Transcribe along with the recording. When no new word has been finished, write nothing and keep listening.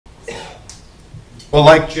Well,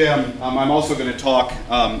 like Jim, I'm also going to talk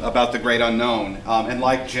about the great unknown. And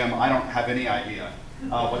like Jim, I don't have any idea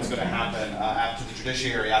what's going to happen after the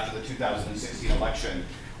Judiciary, after the 2016 election.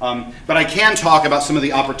 But I can talk about some of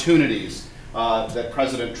the opportunities that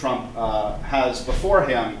President Trump has before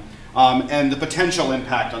him and the potential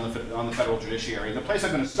impact on the federal judiciary. And the place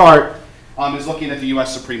I'm going to start is looking at the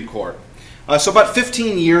U.S. Supreme Court. So about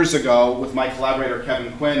 15 years ago, with my collaborator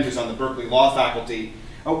Kevin Quinn, who's on the Berkeley Law faculty,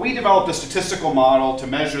 we developed a statistical model to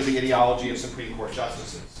measure the ideology of Supreme Court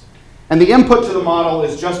justices. And the input to the model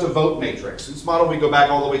is just a vote matrix. In this model, we go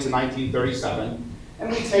back all the way to 1937,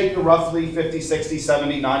 and we take the roughly 50, 60,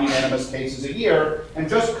 70 non-unanimous cases a year and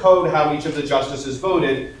just code how each of the justices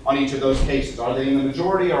voted on each of those cases. Are they in the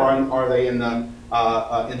majority or are they in the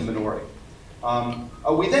minority?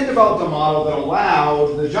 We then developed a model that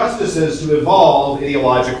allowed the justices to evolve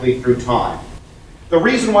ideologically through time. The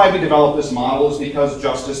reason why we developed this model is because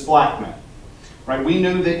Justice Blackmun, right? We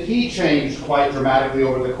knew that he changed quite dramatically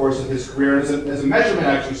over the course of his career. As a measurement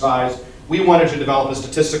exercise, we wanted to develop a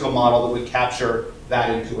statistical model that would capture that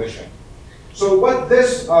intuition. So what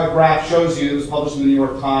this graph shows you, it was published in the New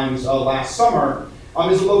York Times last summer,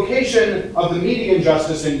 is the location of the median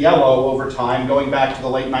justice in yellow over time, going back to the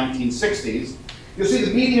late 1960s. You'll see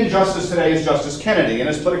the median justice today is Justice Kennedy, and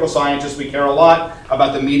as political scientists we care a lot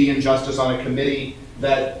about the median justice on a committee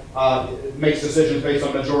that makes decisions based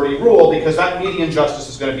on majority rule, because that median justice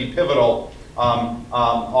is going to be pivotal on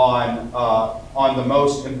the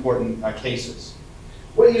most important cases.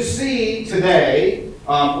 What you see today,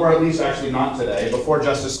 or at least actually not today, before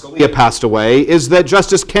Justice Scalia passed away, is that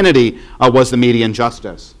Justice Kennedy was the median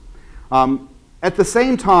justice. At the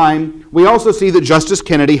same time, we also see that Justice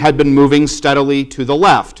Kennedy had been moving steadily to the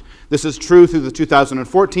left. This is true through the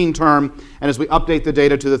 2014 term, and as we update the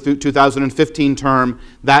data to the 2015 term,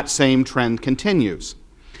 that same trend continues.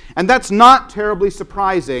 And that's not terribly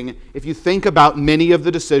surprising if you think about many of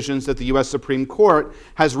the decisions that the U.S. Supreme Court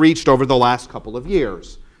has reached over the last couple of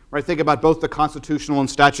years. Right? Think about both the constitutional and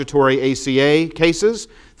statutory ACA cases.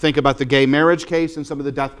 Think about the gay marriage case and some of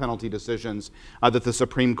the death penalty decisions that the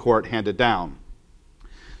Supreme Court handed down.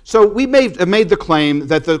 So we made the claim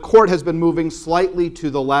that the court has been moving slightly to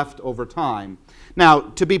the left over time. Now,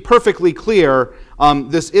 to be perfectly clear,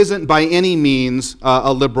 this isn't by any means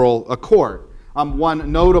a liberal court.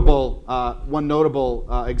 One notable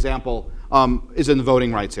example is in the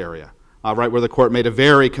voting rights area, right, where the court made a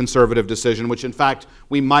very conservative decision, which in fact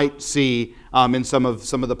we might see in some of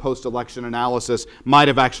the post-election analysis might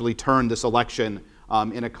have actually turned this election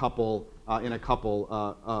in a couple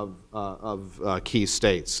of key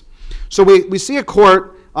states. So we see a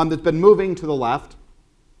court that's been moving to the left,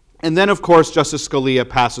 and then of course Justice Scalia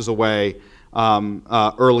passes away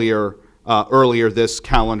earlier this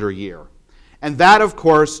calendar year. And that of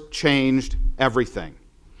course changed everything.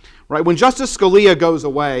 Right? When Justice Scalia goes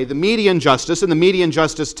away, the median justice, and the median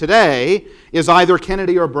justice today is either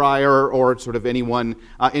Kennedy or Breyer or sort of anyone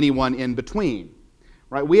in between.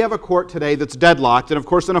 Right? We have a court today that's deadlocked, and of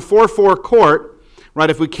course in a 4-4 court, right,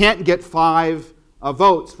 if we can't get 5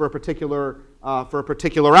 votes for a particular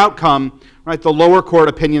outcome, right, the lower court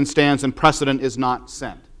opinion stands and precedent is not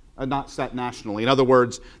set nationally. In other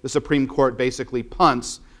words, the Supreme Court basically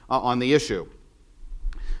punts on the issue.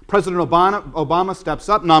 President Obama steps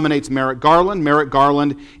up, nominates Merrick Garland. Merrick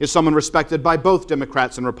Garland is someone respected by both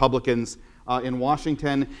Democrats and Republicans in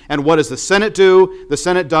Washington. And what does the Senate do? The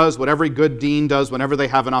Senate does what every good dean does whenever they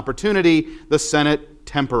have an opportunity. The Senate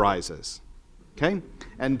temporizes, okay,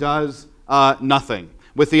 and does nothing,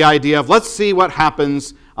 with the idea of let's see what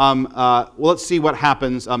happens. At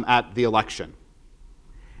the election.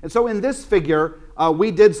 And so in this figure,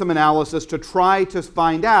 we did some analysis to try to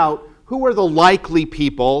find out who are the likely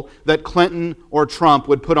people that Clinton or Trump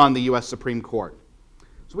would put on the U.S. Supreme Court.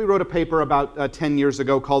 So we wrote a paper about 10 years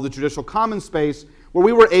ago called The Judicial Common Space, where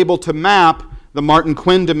we were able to map the Martin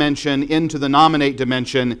Quinn dimension into the nominate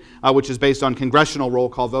dimension, which is based on congressional roll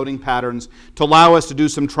call voting patterns, to allow us to do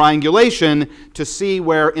some triangulation to see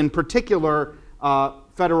where, in particular,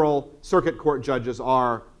 federal circuit court judges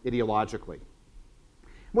are ideologically.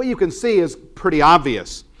 What you can see is pretty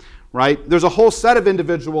obvious. Right? There's a whole set of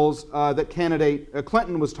individuals that candidate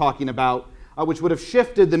Clinton was talking about, which would have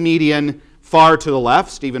shifted the median far to the left.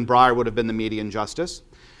 Stephen Breyer would have been the median justice.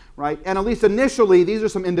 Right? And at least initially, these are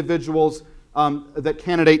some individuals that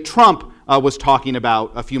candidate Trump was talking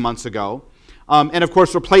about a few months ago. And of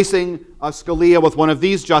course, replacing Scalia with one of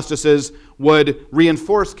these justices would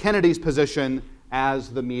reinforce Kennedy's position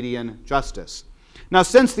as the median justice. Now,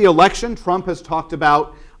 since the election, Trump has talked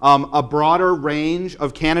about a broader range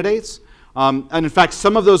of candidates. And in fact,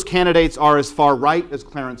 some of those candidates are as far right as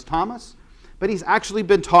Clarence Thomas. but he's actually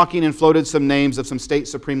been talking and floated some names of some state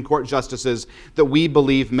Supreme Court justices that we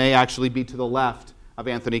believe may actually be to the left of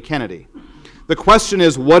Anthony Kennedy. The question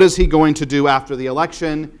is, what is he going to do after the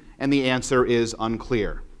election? And the answer is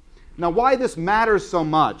unclear. Now, why this matters so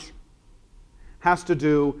much has to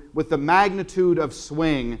do with the magnitude of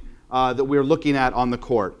swing that we're looking at on the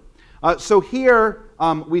court. So here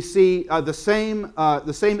we see the same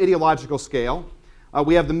ideological scale.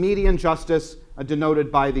 We have the median justice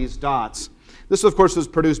denoted by these dots. This, of course, was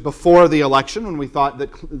produced before the election when we thought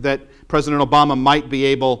that President Obama might be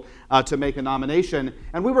able to make a nomination.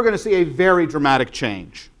 And we were going to see a very dramatic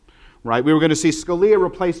change, right? We were going to see Scalia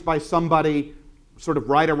replaced by somebody sort of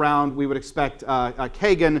right around, we would expect,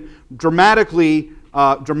 Kagan,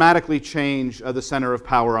 dramatically change the center of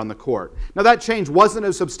power on the court. Now, that change wasn't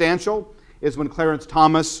as substantial as when Clarence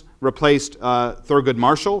Thomas replaced Thurgood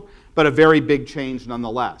Marshall, but a very big change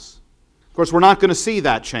nonetheless. Of course, we're not going to see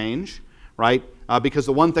that change, right? Because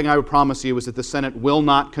the one thing I would promise you is that the Senate will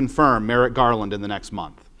not confirm Merrick Garland in the next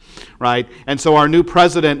month, right? And so our new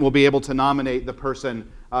president will be able to nominate the person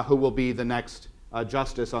who will be the next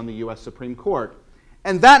justice on the U.S. Supreme Court.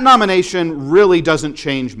 And that nomination really doesn't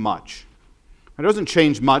change much. It doesn't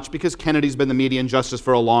change much because Kennedy's been the median justice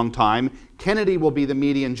for a long time. Kennedy will be the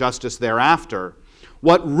median justice thereafter.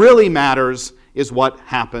 What really matters is what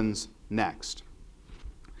happens next.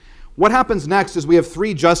 What happens next is we have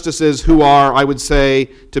three justices who are, I would say,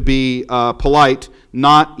 to be polite,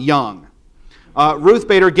 not young. Ruth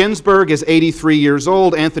Bader Ginsburg is 83 years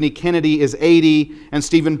old, Anthony Kennedy is 80, and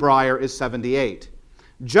Stephen Breyer is 78.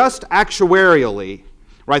 Just actuarially,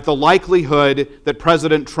 right, the likelihood that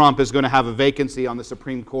President Trump is going to have a vacancy on the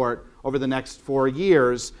Supreme Court over the next 4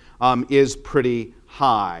 years is pretty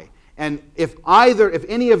high. And if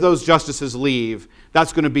any of those justices leave,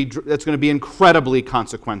 that's going to be incredibly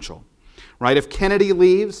consequential, right? If Kennedy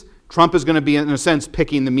leaves, Trump is going to be, in a sense,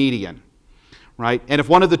 picking the median, right? And if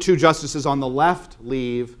one of the two justices on the left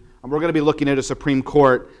leave, we're going to be looking at a Supreme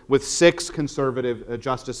Court with 6 conservative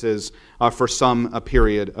justices for some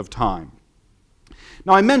period of time.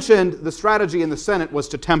 Now, I mentioned the strategy in the Senate was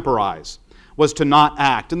to temporize, was to not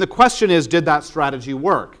act. And the question is, did that strategy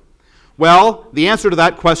work? Well, the answer to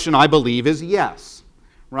that question, I believe, is yes,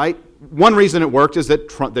 right? One reason it worked is that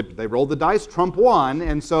they rolled the dice, Trump won,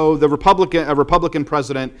 and so a Republican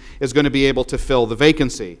president is going to be able to fill the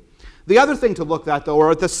vacancy. The other thing to look at, though,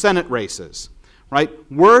 are the Senate races, right?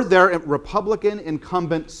 Were there Republican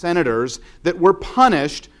incumbent senators that were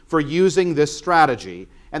punished for using this strategy?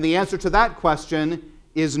 And the answer to that question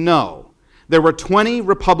is no. There were 20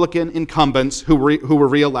 Republican incumbents who were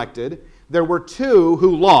reelected. There were 2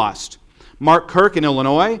 who lost. Mark Kirk in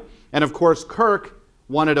Illinois, and of course Kirk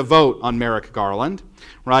wanted a vote on Merrick Garland,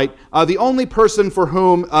 right? The only person for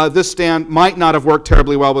whom this stand might not have worked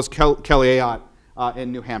terribly well was Kelly Ayotte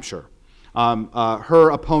in New Hampshire. Her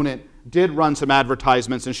opponent did run some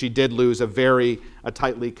advertisements, and she did lose a very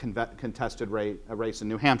tightly contested race in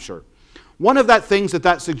New Hampshire. One of the things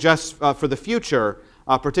that suggests for the future,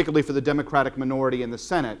 particularly for the Democratic minority in the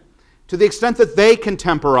Senate, to the extent that they can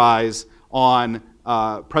temporize on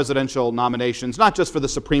presidential nominations, not just for the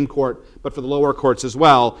Supreme Court, but for the lower courts as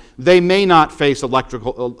well, they may not face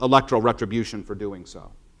electoral retribution for doing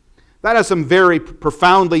so. That has some very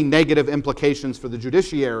profoundly negative implications for the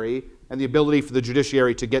judiciary and the ability for the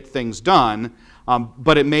judiciary to get things done,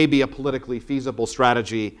 but it may be a politically feasible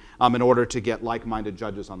strategy in order to get like-minded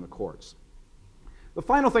judges on the courts. The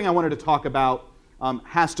final thing I wanted to talk about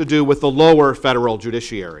has to do with the lower federal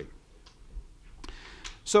judiciary.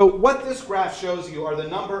 So what this graph shows you are the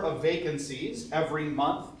number of vacancies every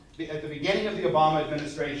month at the beginning of the Obama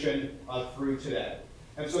administration through today.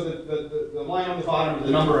 And so the line on the bottom is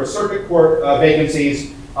the number of circuit court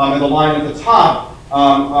vacancies, and the line at the top,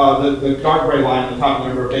 the dark gray line at the top, the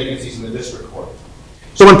number of vacancies in the district court.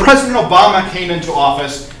 So when President Obama came into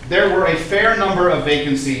office, there were a fair number of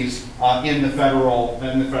vacancies in the federal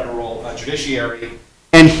judiciary,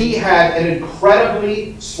 and he had an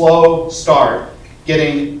incredibly slow start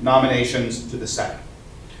getting nominations to the Senate.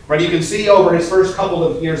 Right, you can see over his first couple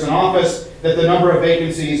of years in office that the number of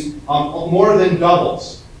vacancies more than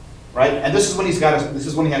doubles, right? And this is when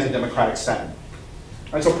he has a Democratic Senate.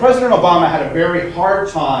 Right, so President Obama had a very hard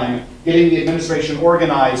time getting the administration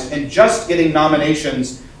organized and just getting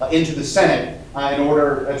nominations into the Senate in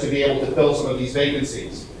order to be able to fill some of these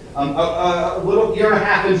vacancies. A little year and a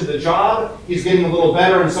half into the job, he's getting a little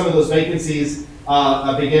better, and some of those vacancies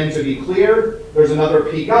begin to be cleared. There's another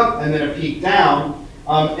peak up and then a peak down.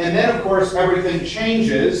 And then, of course, everything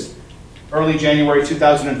changes early January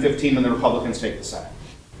 2015 when the Republicans take the Senate.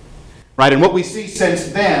 Right, and what we see since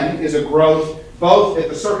then is a growth both at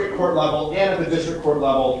the circuit court level and at the district court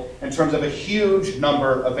level, in terms of a huge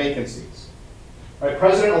number of vacancies. Right,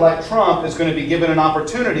 President-elect Trump is going to be given an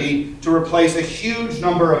opportunity to replace a huge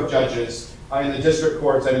number of judges in the district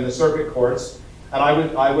courts and in the circuit courts. And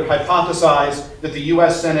I would hypothesize that the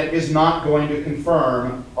U.S. Senate is not going to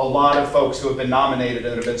confirm a lot of folks who have been nominated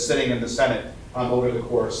and have been sitting in the Senate over the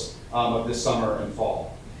course of this summer and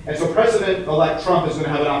fall. And so President-elect Trump is going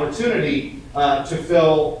to have an opportunity to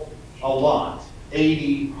fill a lot,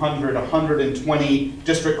 80, 100, 120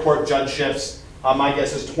 district court judgeships. My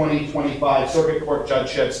guess is 20, 25 circuit court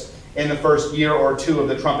judgeships in the first year or two of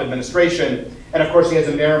the Trump administration. And of course, he has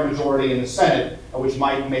a narrow majority in the Senate, which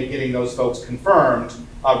might make getting those folks confirmed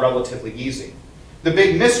relatively easy. The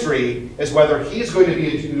big mystery is whether he's going to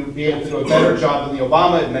be able to do a better job than the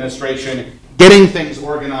Obama administration getting things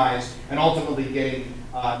organized and ultimately getting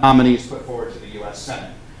nominees put forward to the U.S.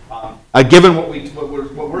 Senate. Given what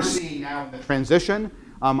we're seeing now in the transition,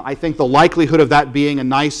 I think the likelihood of that being a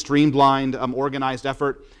nice, streamlined, organized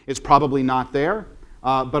effort is probably not there.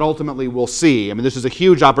 But ultimately, we'll see. I mean, this is a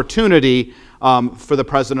huge opportunity for the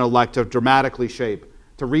president-elect to dramatically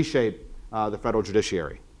reshape the federal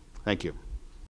judiciary. Thank you.